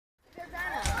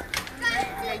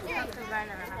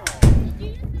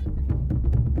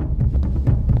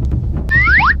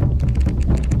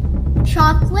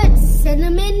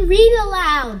Cinnamon Read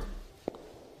Aloud.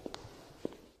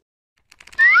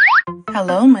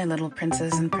 Hello, my little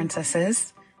princes and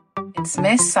princesses. It's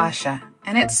Miss Sasha,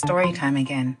 and it's story time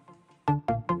again.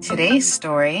 Today's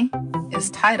story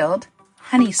is titled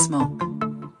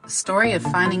Honeysmoke, a story of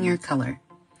finding your color.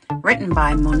 Written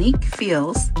by Monique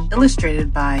Fields,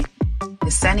 illustrated by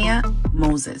Yesenia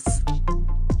Moises.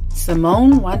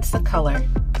 Simone wants a color.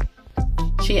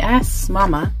 She asks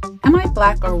Mama, "Am I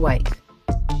black or white?"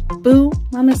 "Boo,"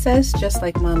 Mama says, just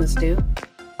like mamas do.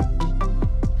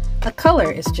 A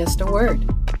color is just a word.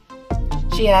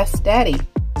 She asks Daddy,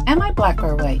 "Am I black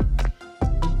or white?"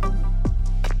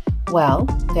 "Well,"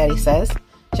 Daddy says,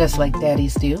 just like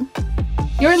daddies do,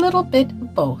 "you're a little bit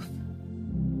of both."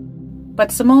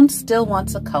 But Simone still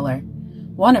wants a color,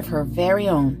 one of her very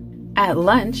own. At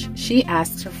lunch, she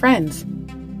asks her friends,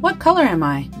 "What color am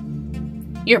I?"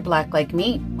 "You're black like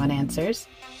me," one answers.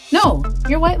 "No,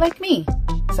 you're white like me,"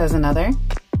 says another.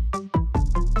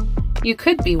 "You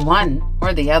could be one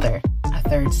or the other," a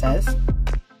third says.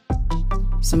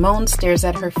 Simone stares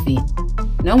at her feet.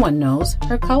 No one knows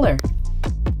her color.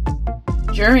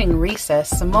 During recess,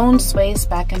 Simone sways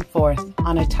back and forth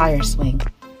on a tire swing,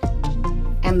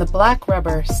 and the black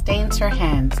rubber stains her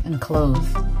hands and clothes.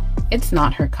 It's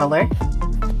not her color.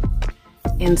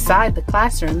 Inside the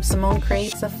classroom, Simone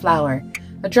creates a flower.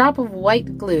 A drop of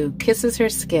white glue kisses her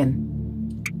skin.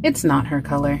 It's not her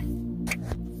color.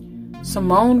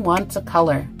 Simone wants a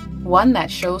color, one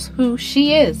that shows who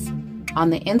she is,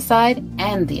 on the inside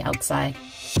and the outside.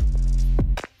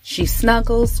 She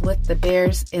snuggles with the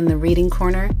bears in the reading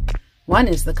corner. One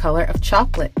is the color of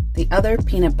chocolate, the other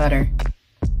peanut butter.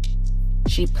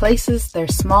 She places their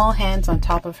small hands on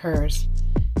top of hers.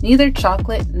 Neither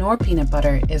chocolate nor peanut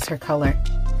butter is her color.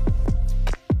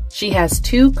 She has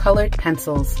two colored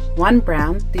pencils, one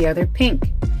brown, the other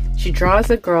pink. She draws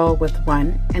a girl with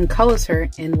one and colors her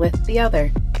in with the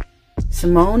other.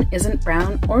 Simone isn't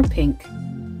brown or pink.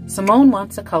 Simone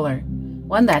wants a color,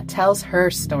 one that tells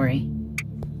her story.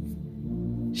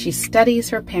 She studies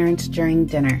her parents during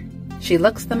dinner. She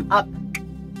looks them up,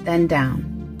 then down.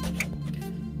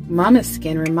 Mama's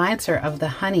skin reminds her of the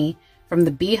honey from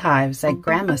the beehives at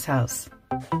Grandma's house.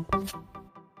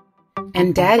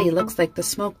 And Daddy looks like the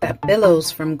smoke that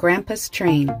billows from Grandpa's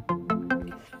train.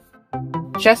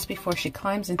 Just before she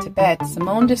climbs into bed,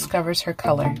 Simone discovers her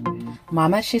color.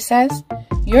 "Mama," she says,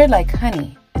 "you're like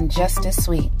honey and just as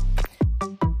sweet."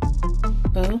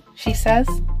 "Boo," she says,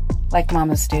 like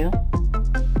mamas do,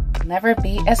 "never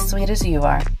be as sweet as you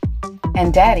are."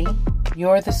 And Daddy,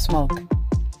 "You're the smoke.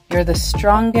 You're the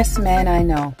strongest man I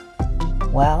know."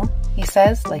 "Well," he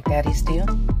says, like daddies do,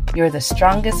 "you're the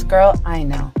strongest girl I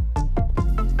know."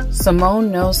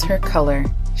 Simone knows her color.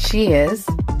 She is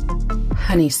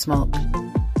Honeysmoke.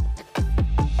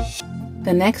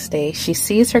 The next day, she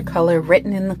sees her color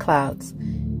written in the clouds,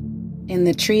 in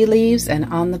the tree leaves and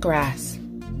on the grass.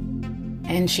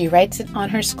 And she writes it on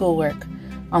her schoolwork,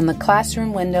 on the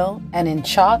classroom window, and in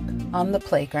chalk on the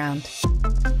playground.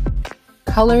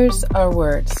 Colors are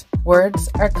words. Words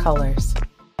are colors.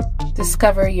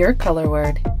 Discover your color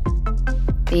word.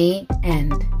 The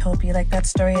end. Hope you liked that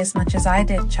story as much as I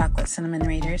did, Chocolate Cinnamon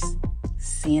Readers.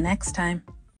 See you next time.